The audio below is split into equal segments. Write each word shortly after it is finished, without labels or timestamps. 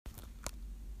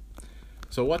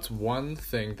So what's one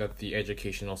thing that the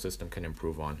educational system can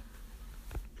improve on?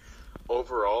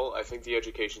 Overall, I think the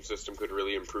education system could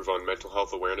really improve on mental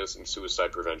health awareness and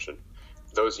suicide prevention.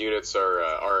 Those units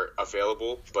are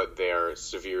available, but they are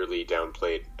severely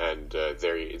downplayed, and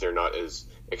they're not as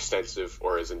extensive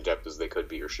or as in-depth as they could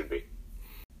be or should be.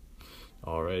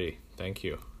 Alrighty, thank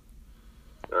you.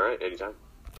 All right, anytime.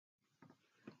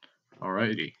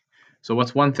 Alrighty. So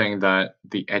what's one thing that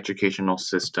the educational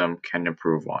system can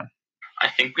improve on? I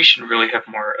think we should really have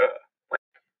more,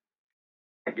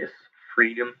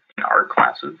 freedom in art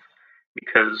classes,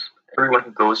 because everyone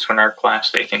who goes to an art class,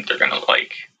 they think they're gonna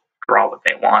draw what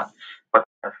they want, but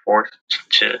they're forced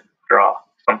to draw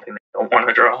something they don't want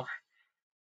to draw,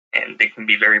 and they can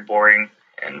be very boring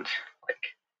and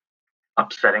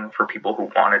upsetting for people who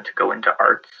wanted to go into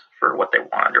arts for what they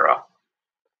want to draw.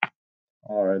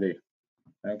 Alrighty.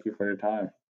 Thank you for your time.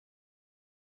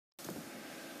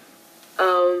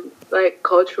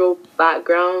 Cultural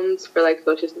backgrounds for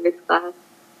social studies class.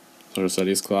 Social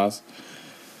studies class.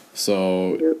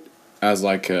 So Yep. as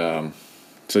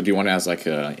so do you want it as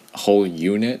a whole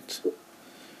unit,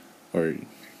 or?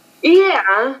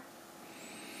 Yeah.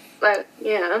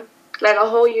 A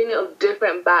whole unit of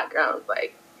different backgrounds,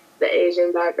 like the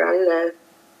Asian background,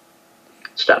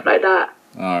 stuff like that.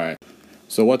 All right.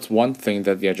 So what's one thing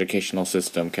that the educational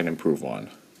system can improve on?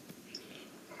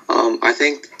 I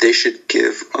think they should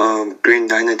give grade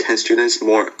 9 and 10 students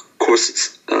more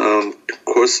course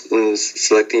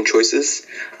selecting choices.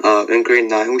 In grade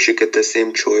 9, we should get the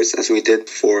same choice as we did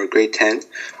for grade 10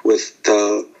 with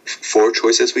the 4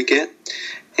 choices we get.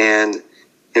 And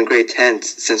in grade 10,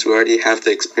 since we already have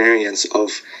the experience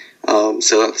of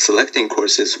selecting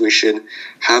courses, we should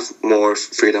have more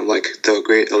freedom, like the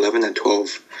grade 11 and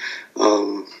 12,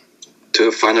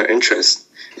 to find our interest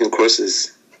in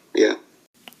courses. Yeah.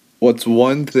 What's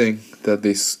one thing that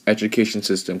this education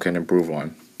system can improve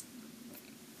on?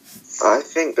 I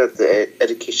think that the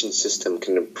education system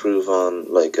can improve on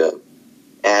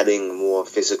adding more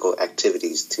physical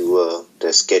activities to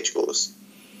their schedules.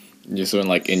 Just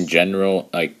in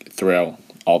general, throughout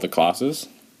all the classes?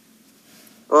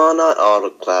 Well, not all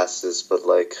the classes, but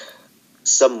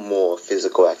some more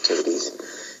physical activities.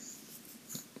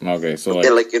 Okay, so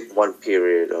in one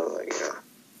period, or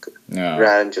yeah.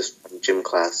 rather than just gym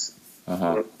class.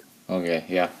 Uh-huh. Okay,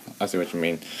 yeah, I see what you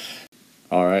mean.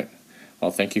 All right.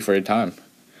 Well, thank you for your time.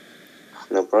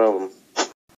 No problem.